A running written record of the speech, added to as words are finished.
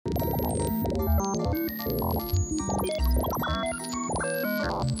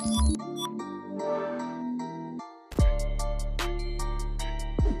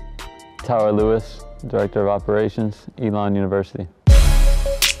Tyler Lewis, Director of Operations, Elon University.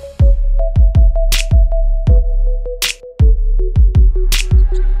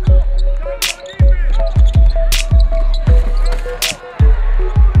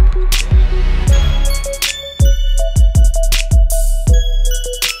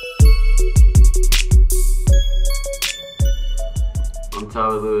 I'm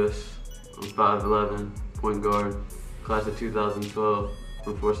Tyler Lewis. I'm 5'11", point guard, class of 2012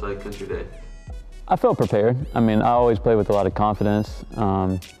 from Forsyth Country Day. I felt prepared. I mean, I always play with a lot of confidence.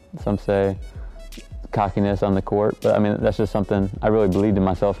 Some say cockiness on the court, but I mean, that's just something I really believed in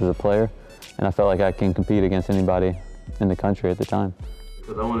myself as a player, and I felt like I can compete against anybody in the country at the time.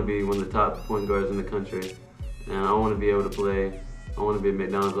 Because I want to be one of the top point guards in the country, and I want to be able to play. I want to be a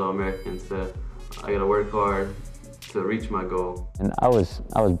McDonald's All-American, so I got to work hard to reach my goal. And I was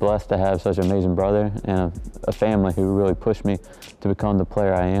blessed to have such an amazing brother and a family who really pushed me to become the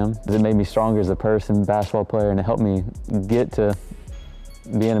player I am. It made me stronger as a person, basketball player, and it helped me get to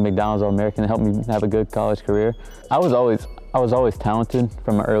being a McDonald's All-American. It helped me have a good college career. I was always talented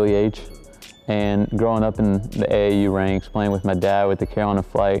from an early age, and growing up in the AAU ranks, playing with my dad with the Carolina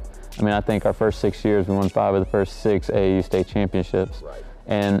Flight. I mean, I think our first 6 years we won 5 of the first 6 AAU state championships. Right.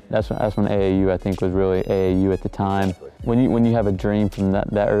 And that's when AAU, I think, was really AAU at the time. When you have a dream from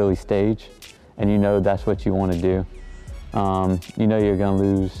that early stage, and you know that's what you want to do, you know you're going to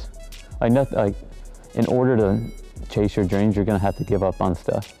lose. Like in order to chase your dreams, you're going to have to give up on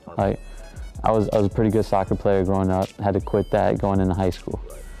stuff. Like I was a pretty good soccer player growing up. Had to quit that going into high school.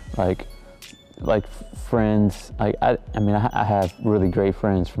 Like friends, I mean, I have really great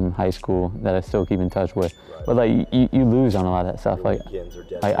friends from high school that I still keep in touch with. Right. But like you lose on a lot of that stuff. Like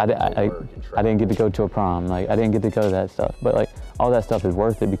I didn't get to go to a prom. Like I didn't get to go to that stuff. But like all that stuff is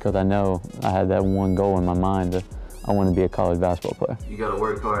worth it because I know I had that one goal in my mind that I want to be a college basketball player. You got to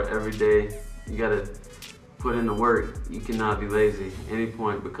work hard every day. You got to put in the work. You cannot be lazy at any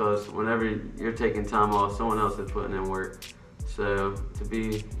point because whenever you're taking time off, someone else is putting in work. So to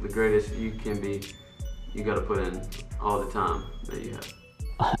be the greatest you can be, you got to put in all the time that you have.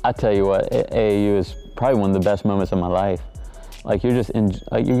 I tell you what, AAU is probably one of the best moments of my life. Like you're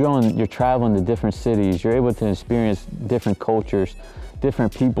traveling to different cities. You're able to experience different cultures,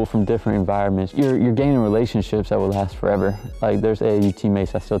 different people from different environments. You're gaining relationships that will last forever. Like there's AAU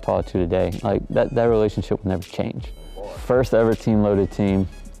teammates I still talk to today. Like that relationship will never change. First ever team loaded team.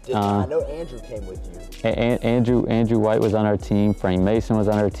 I know Andrew came with you. Andrew White was on our team. Frank Mason was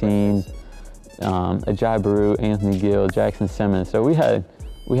on our team. Ajay Baru, Anthony Gill, Jackson Simmons. So we had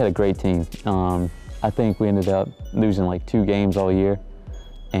a great team. I think we ended up losing like 2 games all year,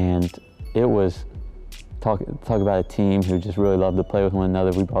 and it was talk about a team who just really loved to play with one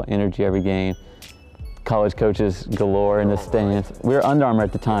another. We brought energy every game. College coaches galore in the stands. We were Under Armour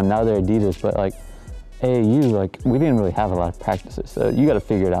at the time. Now they're Adidas, but like AAU, like we didn't really have a lot of practices, so you got to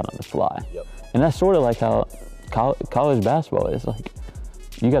figure it out on the fly. Yep. And that's sort of like how college basketball is. Like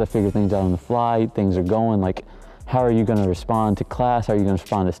you got to figure things out on the fly. Things are going. Like how are you going to respond to class? How are you going to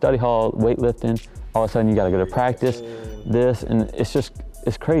respond to study hall, weightlifting? All of a sudden you got to go to practice, this, and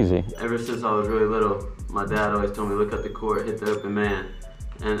it's crazy. Ever since I was really little, my dad always told me look up the court, hit the open man,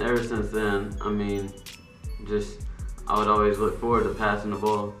 and ever since then, I mean, I would always look forward to passing the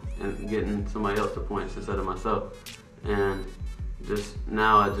ball and getting somebody else the points instead of myself. And just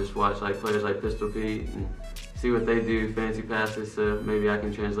now I just watch like players like Pistol Pete and see what they do, fancy passes, so maybe I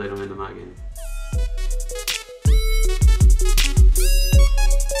can translate them into my game.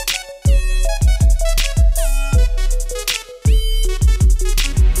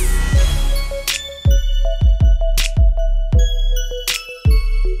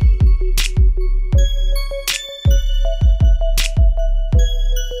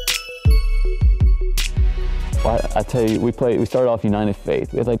 I tell you, we started off United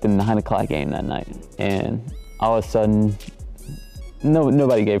Faith. We had like the 9 o'clock game that night, and all of a sudden,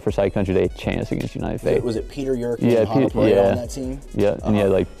 nobody gave Forsyth Country Day a chance against United Faith. Was it Peter Yerke and Hana Pereira on that team? Yeah, and you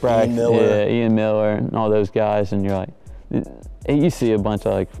had like Brack, Ian Miller, and all those guys, and you're like, you see a bunch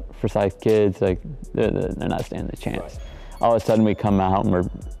of like Forsyth kids, like they're not standing a chance. Right. All of a sudden, we come out and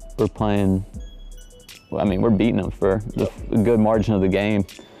we're playing. I mean, we're beating them for a good margin of the game,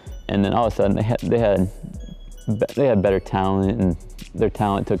 and then all of a sudden they had better talent, and their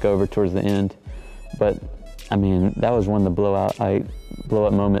talent took over towards the end. But I mean, that was one of the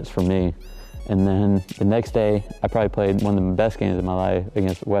blowout moments for me. And then the next day, I probably played one of the best games of my life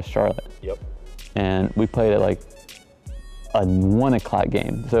against West Charlotte. Yep. And we played at like a 1 o'clock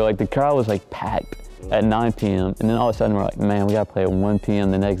game. So like the crowd was like packed at 9 p.m. And then all of a sudden we're like, man, we got to play at 1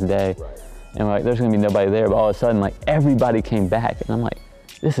 p.m. the next day. Right. And we're like, there's going to be nobody there. But all of a sudden, like everybody came back. And I'm like,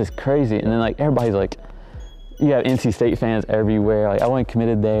 this is crazy. And then like everybody's like, you have NC State fans everywhere. Like I wasn't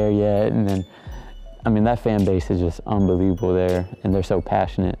committed there yet, and then I mean that fan base is just unbelievable there, and they're so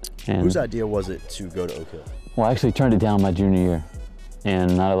passionate. And whose idea was it to go to Oak Hill? Well, I actually turned it down my junior year,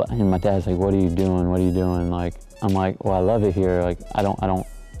 and my dad's like, "What are you doing? What are you doing?" Like I'm like, "Well, I love it here. Like I don't want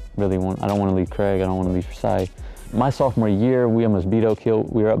to leave Craig. I don't want to leave Forsyth." My sophomore year, we almost beat Oak Hill.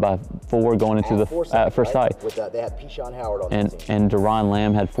 We were up by 4 going into the Forsyth. Right? With they had Pishon Howard on the team. And Deron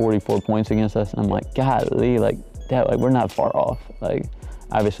Lamb had 44 points against us. And I'm like, golly, like that, like we're not far off. Like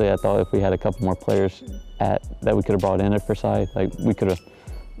obviously, I thought if we had a couple more players that we could have brought in at Forsyth, like we could have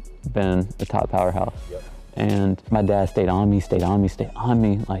been the top powerhouse. Yep. And my dad stayed on me,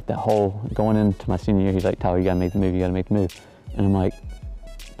 like that whole going into my senior year. He's like, Tyler, you gotta make the move. You gotta make the move. And I'm like,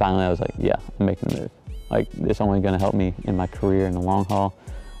 finally, I was like, yeah, I'm making the move. Like, it's only going to help me in my career in the long haul.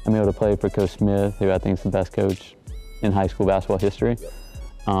 I'm able to play for Coach Smith, who I think is the best coach in high school basketball history.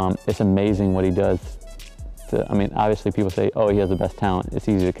 It's amazing what he does. I mean, obviously people say, oh, he has the best talent. It's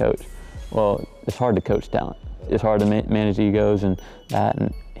easy to coach. Well, it's hard to coach talent. It's hard to manage egos and that.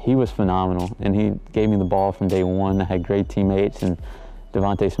 And he was phenomenal. And he gave me the ball from day one. I had great teammates, and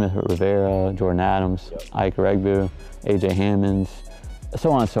Devontae Smith-Rivera, Jordan Adams, Ike Regbu, AJ Hammonds,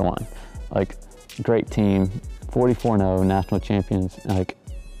 so on and so on. Like, great team, 44-0, national champions. Like,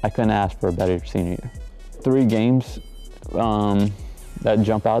 I couldn't ask for a better senior year. 3 games that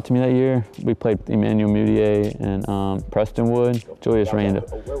jump out to me that year. We played Emmanuel Mudiay and Preston Wood, Julius Randle.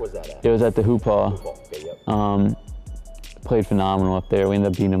 Where was that at? It was at the Hoopah. Okay, yep. Played phenomenal up there. We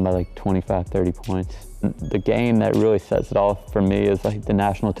ended up beating them by like 25, 30 points. The game that really sets it off for me is like the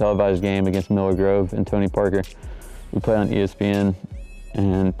national televised game against Miller Grove and Tony Parker. We played on ESPN.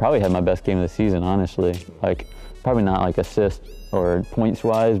 And probably had my best game of the season, honestly. Like, probably not like assist or points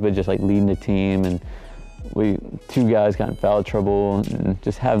wise, but just like leading the team. And 2 guys got in foul trouble, and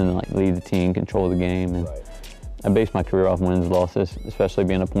just having to like lead the team, control the game. And I based my career off wins and losses, especially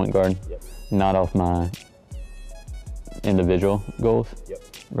being a point guard, not off my individual goals,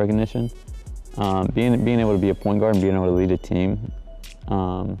 recognition. Being able to be a point guard and being able to lead a team.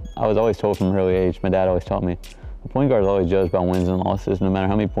 I was always told from an early age, my dad always taught me, a point guard is always judged by wins and losses, no matter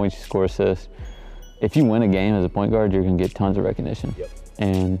how many points you score, assists. If you win a game as a point guard, you're going to get tons of recognition.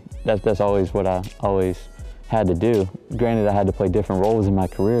 And that's always what I always had to do. Granted, I had to play different roles in my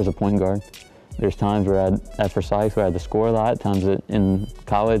career as a point guard. There's times where at Forsyth where I had to score a lot, times in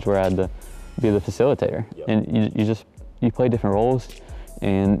college where I had to be the facilitator. And you play different roles,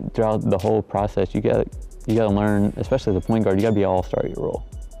 and throughout the whole process, you got to learn, especially as a point guard, you got to be an all-star at your role.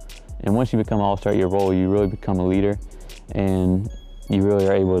 And once you become an all-star at your role, you really become a leader, and you really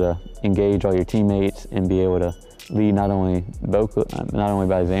are able to engage all your teammates and be able to lead not only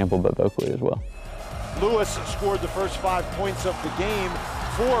by example, but vocally as well. Lewis scored the first 5 points of the game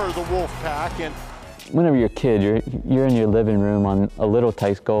for the Wolfpack. And whenever you're a kid, you're in your living room on a little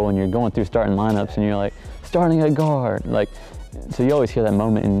tight goal, and you're going through starting lineups, and you're like, starting at guard. Like, so you always hear that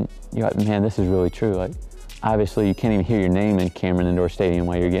moment, and you're like, man, this is really true. Like, obviously, you can't even hear your name in Cameron Indoor Stadium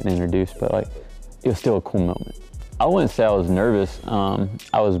while you're getting introduced, but like, it was still a cool moment. I wouldn't say I was nervous.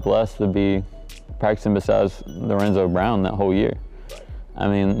 I was blessed to be practicing besides Lorenzo Brown that whole year. I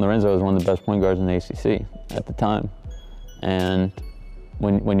mean, Lorenzo was one of the best point guards in the ACC at the time. And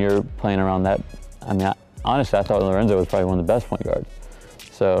when you're playing around that, I mean, honestly, I thought Lorenzo was probably one of the best point guards.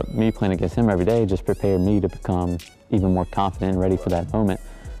 So me playing against him every day just prepared me to become even more confident and ready for that moment.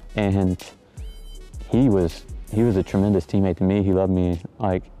 And he was a tremendous teammate to me. He loved me.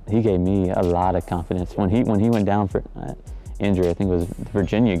 Like, he gave me a lot of confidence. When he went down for injury, I think it was the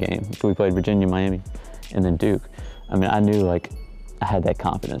Virginia game. We played Virginia, Miami, and then Duke. I mean, I knew like I had that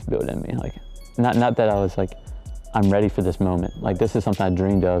confidence built in me. Like, not that I was like, I'm ready for this moment. Like, this is something I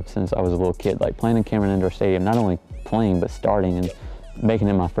dreamed of since I was a little kid. Like, playing in Cameron Indoor Stadium, not only playing, but starting and making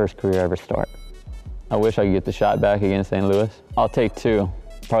it my first career ever start. I wish I could get the shot back against St. Louis. I'll take 2,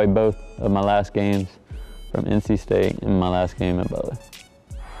 probably both of my last games from NC State and my last game at Butler.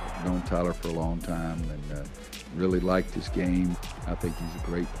 I've known Tyler for a long time and really liked his game. I think he's a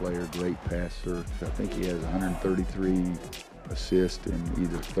great player, great passer. I think he has 133 assists and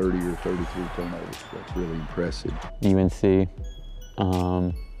either 30 or 33 turnovers. That's really impressive. UNC,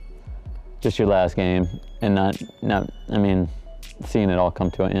 just your last game, and I mean, seeing it all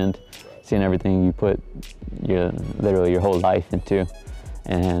come to an end, seeing everything you put literally your whole life into,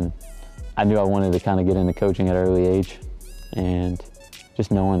 and I knew I wanted to kind of get into coaching at an early age, and just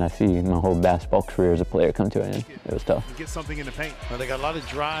knowing I see my whole basketball career as a player come to an end, it was tough. Get something in the paint. Well, they got a lot of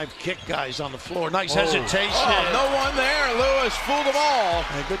drive, kick guys on the floor. Nice hesitation. Oh, no one there. Lewis fooled them all.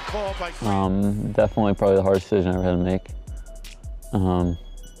 And a good call by Definitely probably the hardest decision I ever had to make.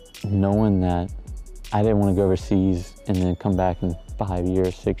 knowing that I didn't want to go overseas and then come back in 5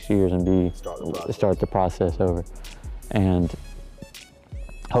 years, 6 years and start the process over. And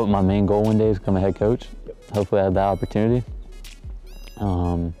hope my main goal one day is to become a head coach. Hopefully I have that opportunity.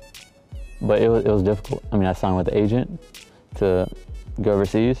 But it was difficult. I mean, I signed with the agent to go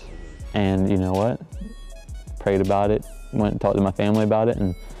overseas, and you know what? Prayed about it, went and talked to my family about it,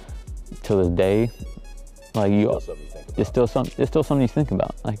 and to this day, like it's still something you think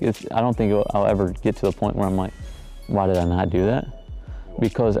about. Like I don't think I'll ever get to the point where I'm like, why did I not do that?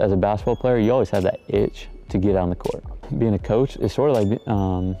 Because as a basketball player, you always have that itch to get on the court. Being a coach is sort of like,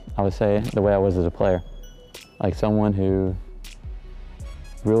 I would say, the way I was as a player. Like someone who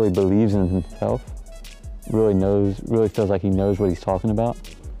really believes in himself, really feels like he knows what he's talking about,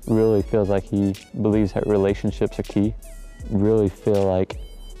 really feels like he believes that relationships are key, really feel like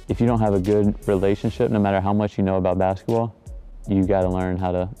if you don't have a good relationship, no matter how much you know about basketball, you got to learn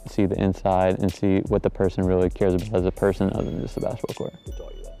how to see the inside and see what the person really cares about as a person other than just the basketball court. Who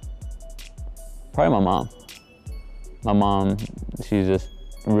taught you that? Probably my mom. My mom, she just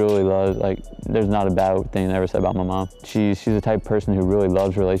really loves, like, there's not a bad thing I ever said about my mom. She's the type of person who really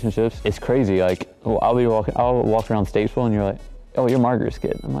loves relationships. It's crazy, like, I'll walk around Statesville and you're like, oh, you're Margaret's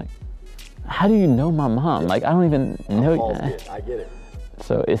kid. I'm like, how do you know my mom? Like, I don't even know. I get it.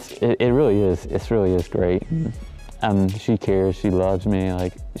 So it really is great. She cares, she loves me,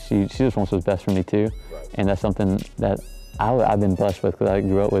 like she just wants what's best for me too. Right. And that's something that I've been blessed with, because I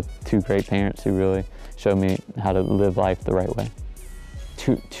grew up with two great parents who really showed me how to live life the right way.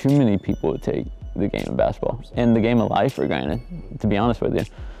 Too many people would take the game of basketball and the game of life for granted, to be honest with you.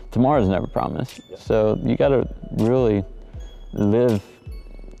 Tomorrow's never promised. Yeah. So you gotta really live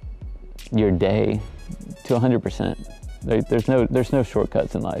your day to 100%. There's no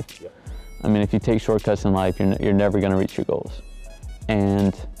shortcuts in life. Yep. I mean, if you take shortcuts in life, you're never going to reach your goals.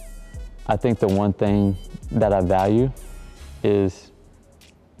 And I think the one thing that I value is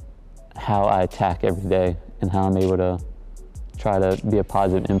how I attack every day and how I'm able to try to be a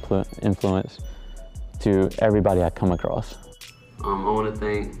positive influence to everybody I come across. I want to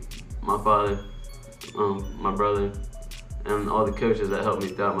thank my father, my brother, and all the coaches that helped me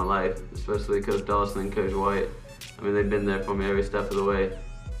throughout my life, especially Coach Dawson and Coach White. I mean, they've been there for me every step of the way.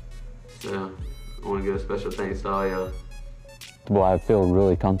 So I want to give a special thanks to all y'all. Well, I feel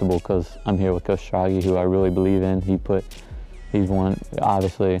really comfortable because I'm here with Coach Stragi, who I really believe in. He's one,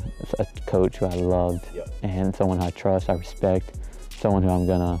 obviously, a coach who I loved, yep, and someone who I trust, I respect, someone who I'm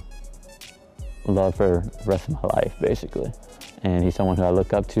gonna love for the rest of my life, basically. And he's someone who I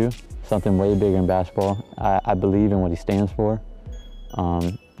look up to, something way bigger in basketball. I believe in what he stands for.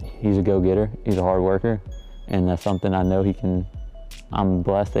 He's a go-getter, he's a hard worker, and that's something I know he can. I'm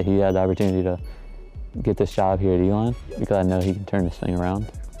blessed that he had the opportunity to get this job here at Elon, because I know he can turn this thing around.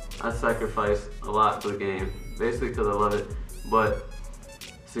 I sacrifice a lot for the game, basically because I love it. But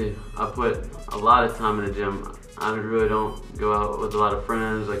see, I put a lot of time in the gym. I really don't go out with a lot of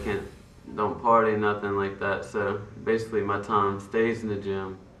friends. Don't party, nothing like that. So basically my time stays in the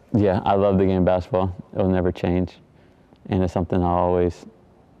gym. Yeah, I love the game of basketball. It'll never change. And it's something I always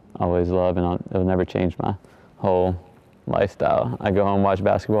love, and it'll never change my whole lifestyle. I go home, watch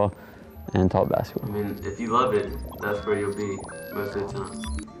basketball, and talk basketball. I mean, if you love it, that's where you'll be most of the time.